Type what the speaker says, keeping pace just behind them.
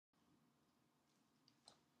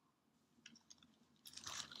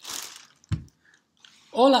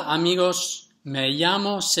Hola, amigos. Me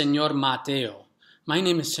llamo Señor Mateo. My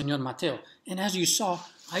name is Señor Mateo. And as you saw,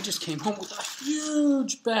 I just came home with a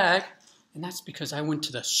huge bag. And that's because I went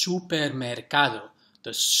to the supermercado,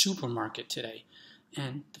 the supermarket today.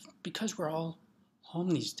 And because we're all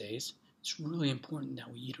home these days, it's really important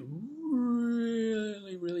that we eat a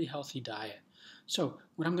really healthy diet. So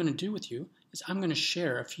what I'm going to do with you is I'm going to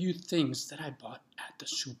share a few things that I bought at the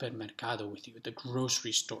supermercado with you, at the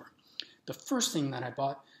grocery store. The first thing that I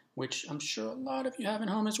bought, which I'm sure a lot of you have at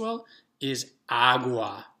home as well, is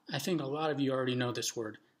agua. I think a lot of you already know this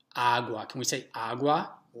word, agua. Can we say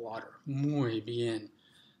agua? Water. Muy bien.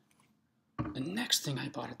 The next thing I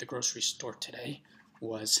bought at the grocery store today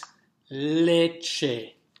was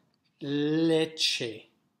leche. Leche.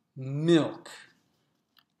 Milk.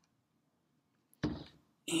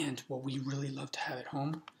 And what we really love to have at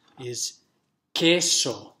home is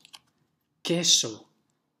queso. Queso.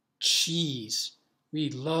 Cheese.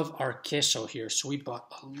 We love our queso here, so we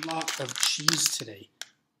bought a lot of cheese today.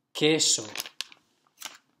 Queso.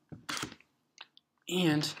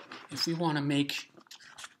 And if we want to make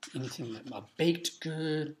anything like a baked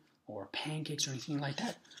good or pancakes or anything like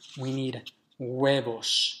that, we need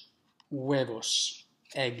huevos. Huevos.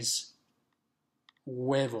 Eggs.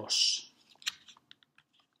 Huevos.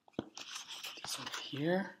 These over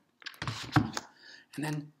here. And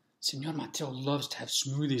then Señor Mateo loves to have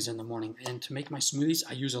smoothies in the morning. And to make my smoothies,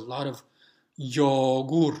 I use a lot of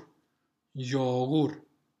yogurt. Yogurt.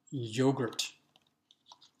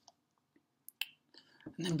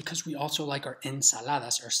 And then because we also like our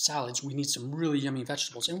ensaladas, our salads, we need some really yummy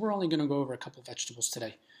vegetables. And we're only going to go over a couple vegetables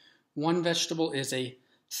today. One vegetable is a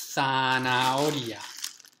zanahoria.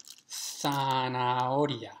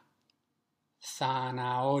 Zanahoria.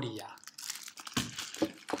 Zanahoria.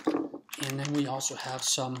 And then we also have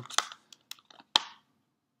some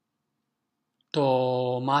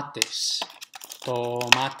tomates.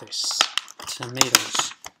 Tomates.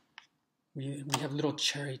 Tomatoes. We have little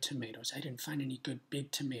cherry tomatoes. I didn't find any good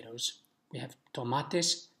big tomatoes. We have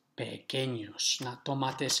tomates pequeños. Not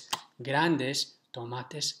tomates grandes,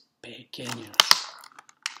 tomates pequeños.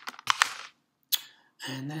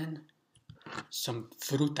 And then some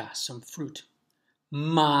fruta, some fruit.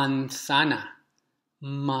 Manzana.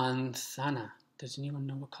 Manzana. Does anyone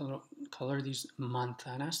know what color these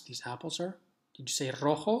manzanas, these apples are? Did you say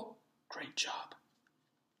rojo? Great job.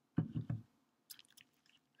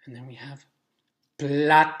 And then we have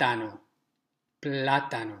plátano.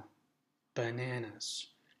 Plátano. Bananas.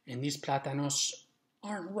 And these plátanos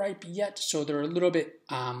aren't ripe yet, so they're a little bit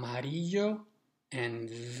amarillo and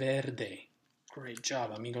verde. Great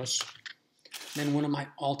job, amigos. Then one of my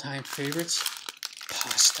all-time favorites,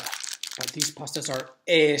 pasta. But these pastas are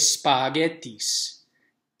espaguetis.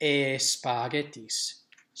 Espaguetis.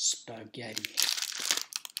 Spaghetti.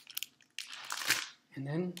 And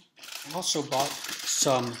then I also bought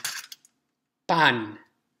some pan.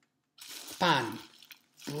 Pan.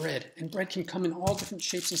 Bread. And bread can come in all different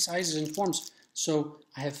shapes and sizes and forms. So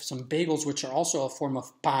I have some bagels, which are also a form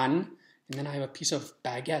of pan. And then I have a piece of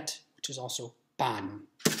baguette, which is also pan.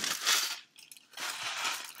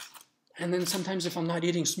 And then sometimes if I'm not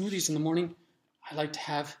eating smoothies in the morning, I like to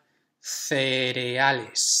have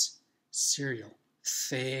cereales. Cereal.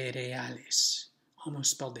 Cereales.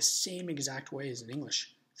 Almost spelled the same exact way as in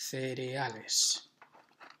English. Cereales.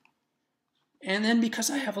 And then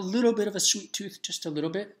because I have a little bit of a sweet tooth, just a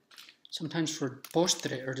little bit, sometimes for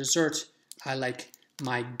postre or dessert, I like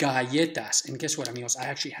my galletas. And guess what, amigos? I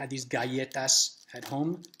actually had these galletas at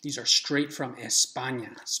home. These are straight from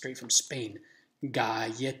España, straight from Spain.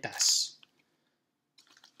 Galletas.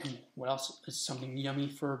 And what else is something yummy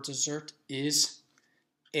for dessert is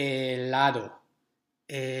helado.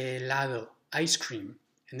 Helado. Ice cream.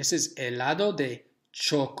 And this is helado de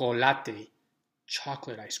chocolate.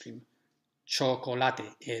 Chocolate ice cream.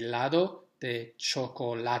 Chocolate. Helado de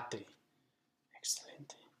chocolate.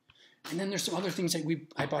 Excellent. And then there's some other things that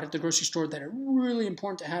I bought at the grocery store that are really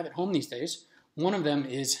important to have at home these days. One of them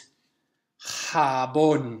is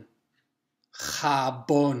jabón.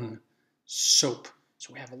 Jabón. Soap.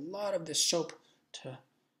 So we have a lot of this soap to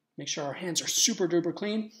make sure our hands are super duper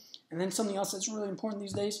clean. And then something else that's really important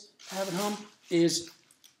these days to have at home is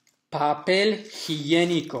papel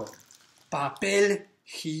higiénico. Papel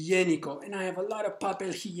higiénico. And I have a lot of papel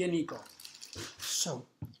higiénico. So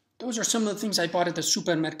those are some of the things I bought at the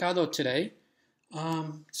supermercado today.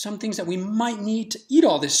 Some things that we might need to eat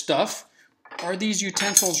all this stuff are these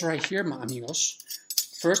utensils right here, my amigos.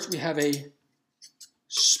 First we have a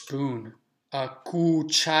spoon. A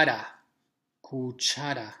cuchara.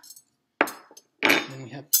 Cuchara. Then we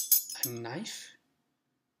have a knife.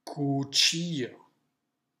 Cuchillo.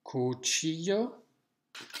 cuchillo,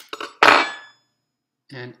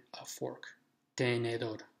 and a fork.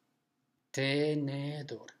 Tenedor.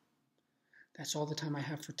 Tenedor. That's all the time I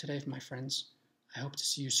have for today, my friends. I hope to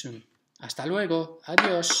see you soon. Hasta luego.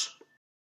 Adiós.